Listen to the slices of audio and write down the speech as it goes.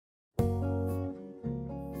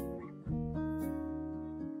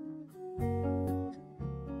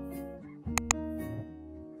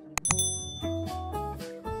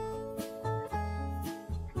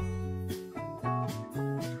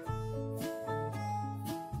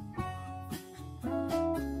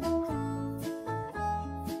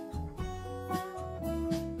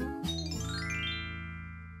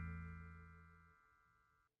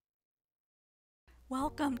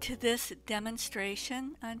Welcome to this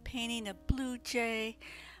demonstration on painting a blue jay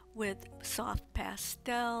with soft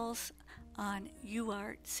pastels on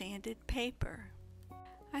Uart sanded paper.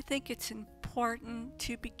 I think it's important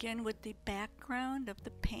to begin with the background of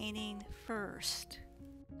the painting first.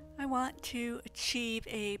 I want to achieve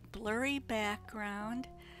a blurry background,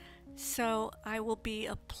 so I will be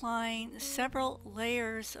applying several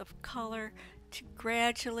layers of color to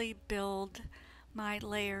gradually build my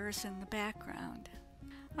layers in the background.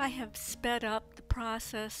 I have sped up the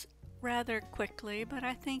process rather quickly, but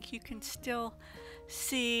I think you can still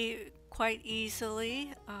see quite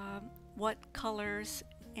easily what colors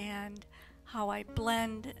and how I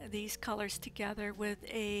blend these colors together with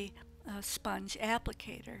a sponge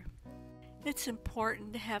applicator. It's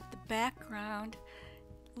important to have the background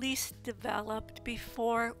least developed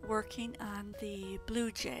before working on the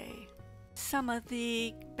blue jay. Some of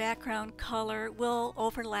the background color will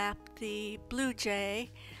overlap the blue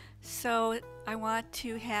jay, so I want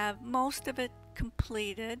to have most of it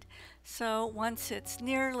completed. So once it's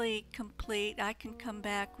nearly complete, I can come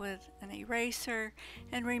back with an eraser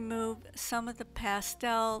and remove some of the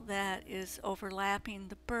pastel that is overlapping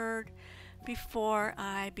the bird before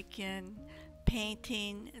I begin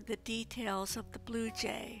painting the details of the blue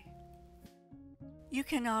jay. You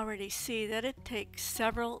can already see that it takes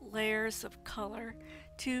several layers of color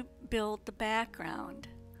to build the background.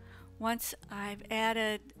 Once I've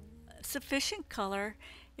added sufficient color,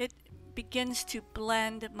 it begins to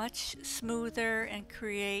blend much smoother and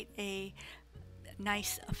create a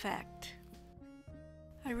nice effect.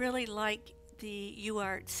 I really like the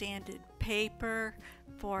Uart sanded paper,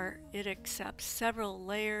 for it accepts several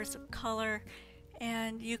layers of color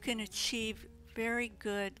and you can achieve very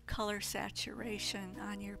good color saturation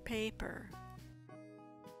on your paper.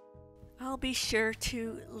 I'll be sure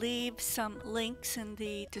to leave some links in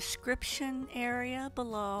the description area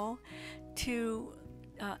below to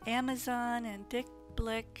Amazon and Dick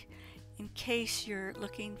Blick in case you're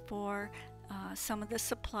looking for some of the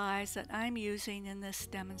supplies that I'm using in this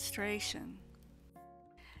demonstration.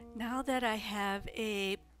 Now that I have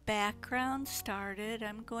a background started,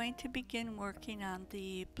 I'm going to begin working on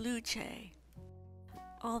the blue jay.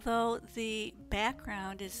 Although the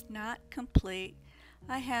background is not complete,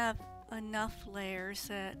 I have enough layers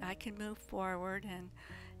that I can move forward and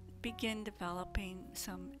begin developing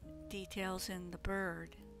some details in the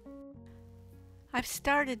bird. I've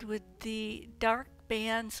started with the dark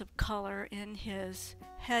bands of color in his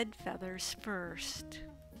head feathers first.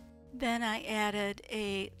 Then I added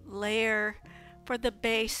a layer for the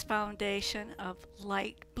base foundation of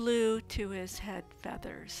light blue to his head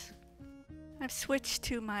feathers. I've switched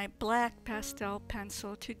to my black pastel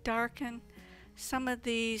pencil to darken some of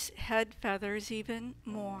these head feathers even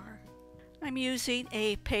more. I'm using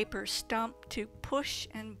a paper stump to push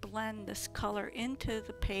and blend this color into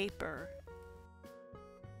the paper.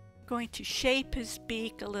 I'm going to shape his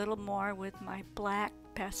beak a little more with my black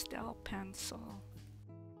pastel pencil.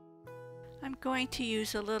 I'm going to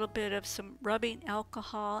use a little bit of some rubbing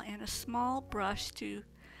alcohol and a small brush to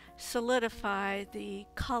solidify the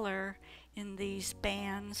color in these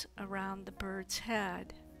bands around the bird's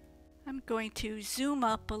head. I'm going to zoom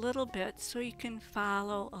up a little bit so you can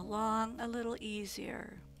follow along a little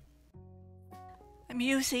easier. I'm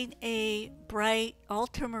using a bright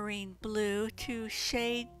ultramarine blue to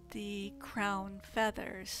shade the crown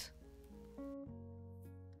feathers.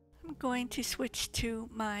 I'm going to switch to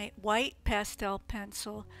my white pastel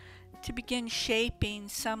pencil to begin shaping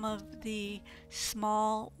some of the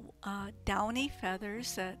small downy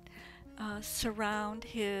feathers that surround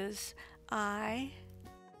his eye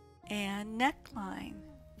and neckline.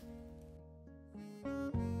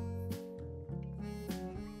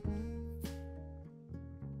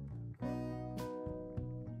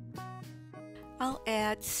 I'll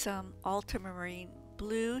add some ultramarine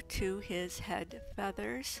blue to his head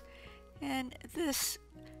feathers, and this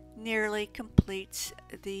nearly completes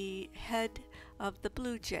the head of the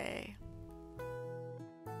blue jay.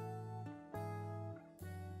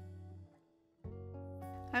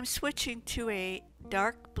 I'm switching to a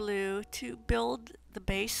dark blue to build the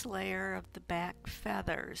base layer of the back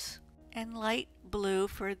feathers, and light blue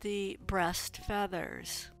for the breast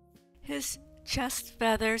feathers. His chest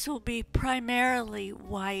feathers will be primarily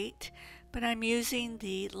white, but I'm using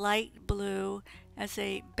the light blue as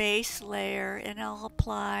a base layer, and I'll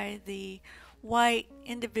apply the white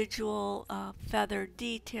individual feather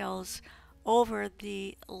details over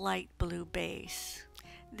the light blue base.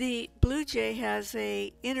 The blue jay has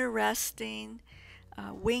an interesting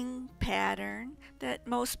wing pattern that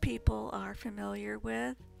most people are familiar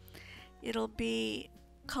with. It'll be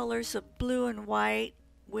colors of blue and white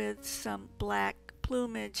with some black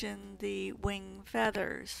plumage in the wing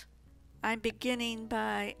feathers. I'm beginning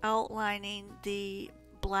by outlining the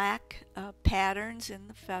black patterns in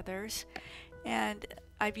the feathers, and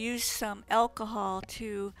I've used some alcohol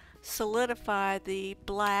to solidify the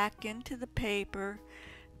black into the paper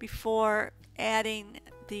before adding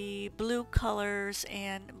the blue colors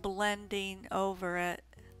and blending over it.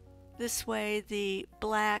 This way the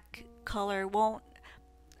black color won't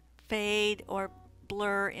fade or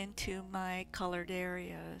blur into my colored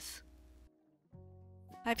areas.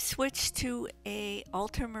 I've switched to a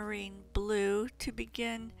ultramarine blue to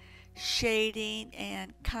begin shading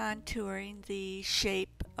and contouring the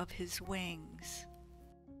shape of his wings.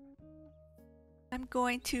 I'm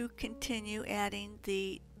going to continue adding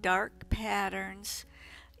the dark patterns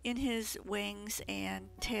in his wings and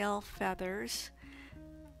tail feathers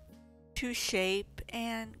to shape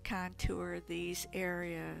and contour these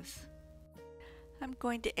areas. I'm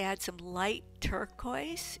going to add some light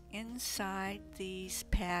turquoise inside these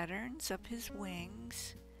patterns of his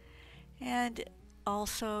wings, and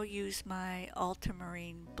also use my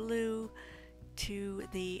ultramarine blue to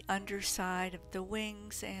the underside of the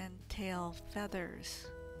wings and tail feathers.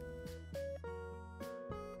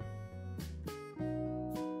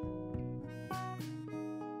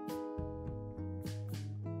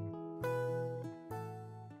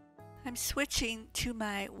 I'm switching to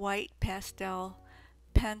my white pastel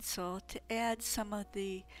pencil to add some of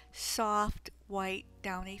the soft white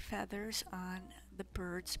downy feathers on the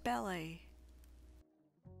bird's belly.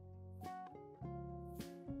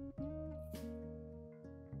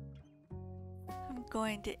 I'm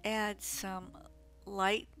going to add some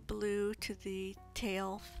light blue to the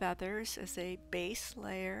tail feathers as a base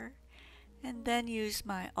layer, and then use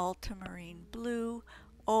my ultramarine blue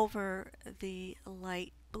over the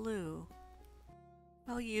light blue.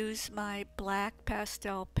 I'll use my black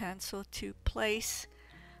pastel pencil to place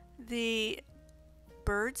the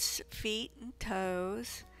bird's feet and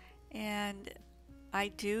toes, and I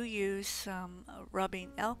do use some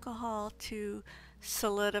rubbing alcohol to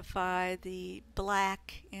solidify the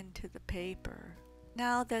black into the paper.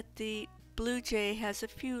 Now that the blue jay has a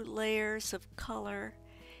few layers of color,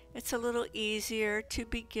 it's a little easier to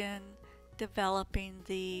begin developing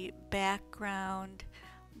the background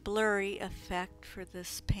blurry effect for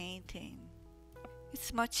this painting.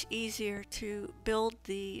 It's much easier to build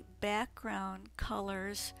the background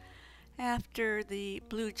colors after the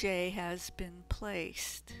blue jay has been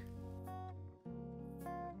placed.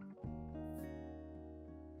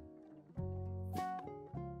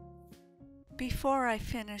 Before I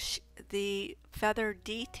finish the feather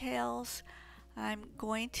details, I'm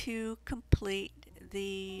going to complete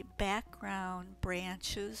the background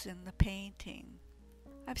branches in the painting.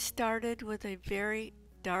 I've started with a very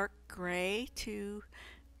dark gray to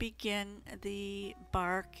begin the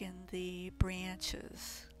bark and the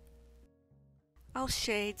branches. I'll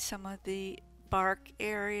shade some of the bark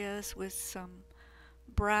areas with some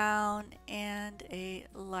brown and a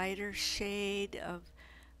lighter shade of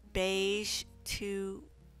beige to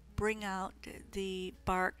bring out the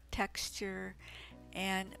bark texture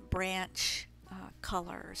and branch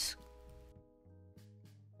colors.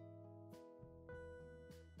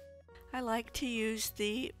 I like to use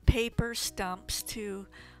the paper stumps to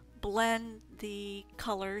blend the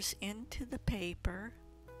colors into the paper.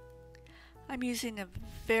 I'm using a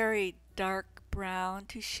very dark brown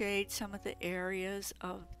to shade some of the areas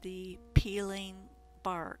of the peeling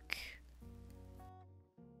bark.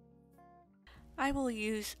 I will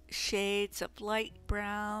use shades of light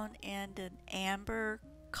brown and an amber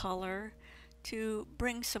color to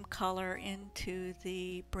bring some color into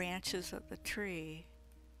the branches of the tree.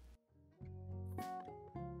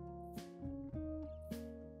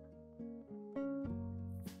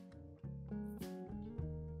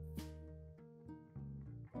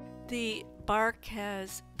 The bark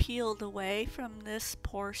has peeled away from this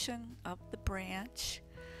portion of the branch,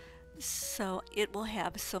 so it will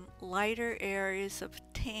have some lighter areas of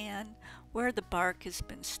tan where the bark has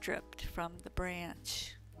been stripped from the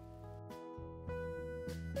branch.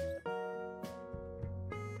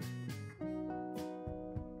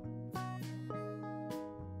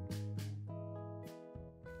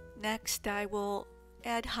 Next, I will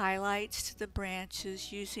add highlights to the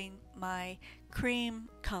branches using my cream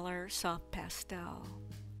color soft pastel.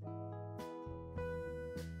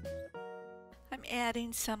 I'm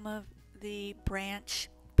adding some of the branch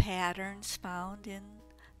patterns found in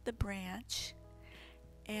the branch,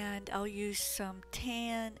 and I'll use some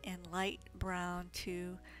tan and light brown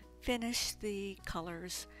to finish the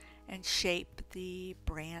colors and shape the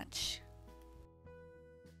branch.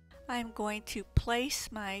 I'm going to place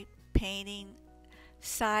my painting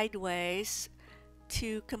sideways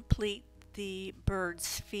to complete the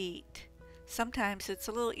bird's feet. Sometimes it's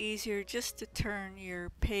a little easier just to turn your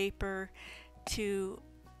paper to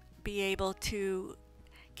be able to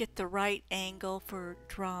get the right angle for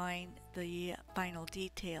drawing the final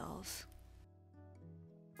details.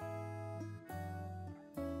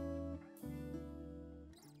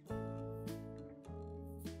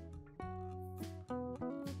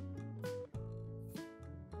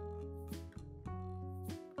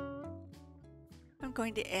 I'm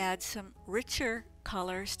going to add some richer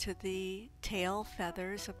colors to the tail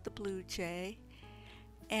feathers of the blue jay,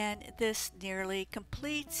 and this nearly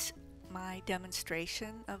completes my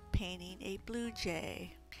demonstration of painting a blue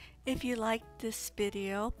jay. If you liked this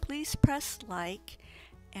video, please press like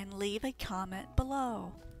and leave a comment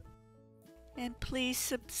below. And please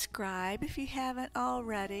subscribe if you haven't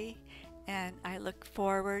already, and I look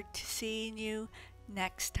forward to seeing you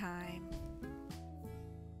next time.